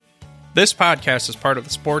This podcast is part of the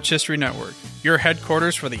Sports History Network, your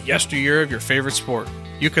headquarters for the yesteryear of your favorite sport.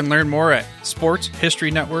 You can learn more at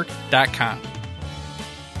sportshistorynetwork.com.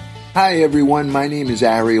 Hi everyone, my name is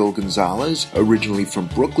Ariel Gonzalez, originally from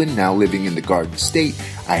Brooklyn, now living in the Garden State.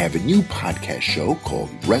 I have a new podcast show called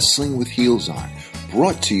Wrestling with Heels On,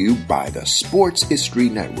 brought to you by the Sports History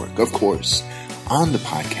Network, of course. On the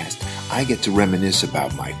podcast, I get to reminisce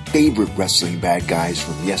about my favorite wrestling bad guys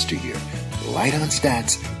from yesteryear. Light on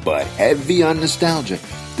stats, but heavy on nostalgia.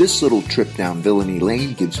 This little trip down villainy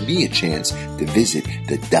lane gives me a chance to visit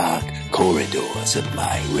the dark corridors of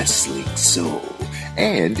my wrestling soul.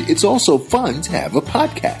 And it's also fun to have a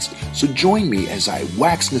podcast. So join me as I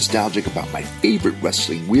wax nostalgic about my favorite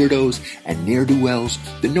wrestling weirdos and ne'er-do-wells,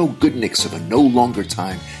 the no-goodniks of a no longer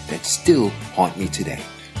time that still haunt me today.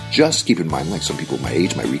 Just keep in mind, like some people my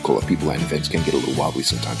age, my recall of people and events can get a little wobbly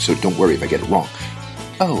sometimes, so don't worry if I get it wrong.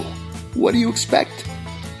 Oh, what do you expect?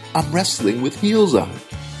 I'm wrestling with heels on.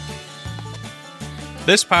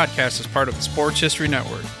 This podcast is part of the Sports History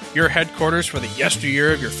Network, your headquarters for the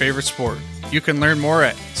yesteryear of your favorite sport. You can learn more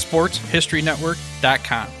at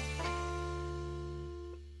sportshistorynetwork.com.